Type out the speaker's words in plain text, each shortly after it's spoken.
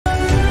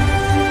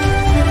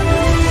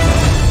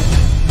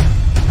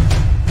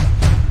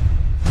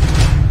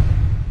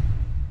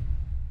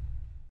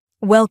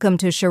Welcome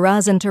to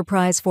Shiraz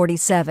Enterprise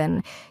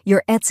 47,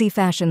 your Etsy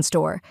fashion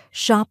store.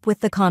 Shop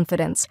with the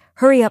confidence.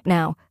 Hurry up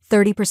now,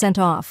 30%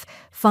 off.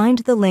 Find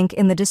the link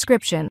in the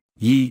description.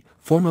 Ye,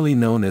 formerly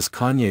known as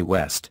Kanye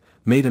West,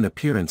 made an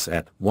appearance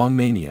at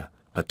Wangmania,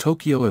 a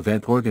Tokyo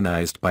event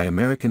organized by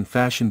American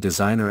fashion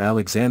designer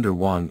Alexander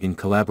Wang in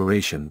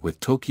collaboration with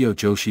Tokyo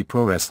Joshi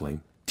Pro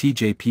Wrestling,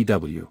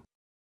 TJPW.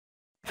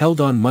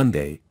 Held on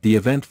Monday, the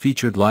event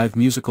featured live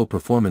musical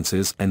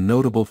performances and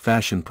notable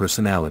fashion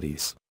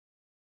personalities.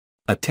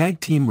 A tag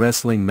team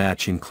wrestling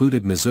match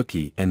included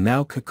Mizuki and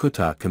Nao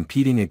Kakuta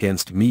competing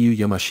against Miyu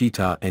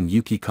Yamashita and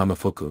Yuki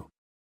Kamifuku.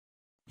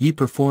 Ye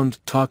performed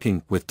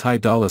Talking with Ty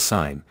Dolla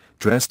 $ign,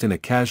 dressed in a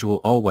casual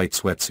all-white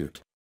sweatsuit.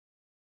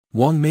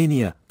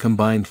 Wangmania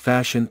combined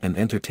fashion and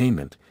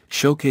entertainment,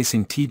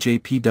 showcasing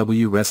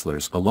TJPW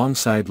wrestlers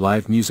alongside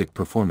live music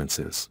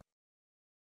performances.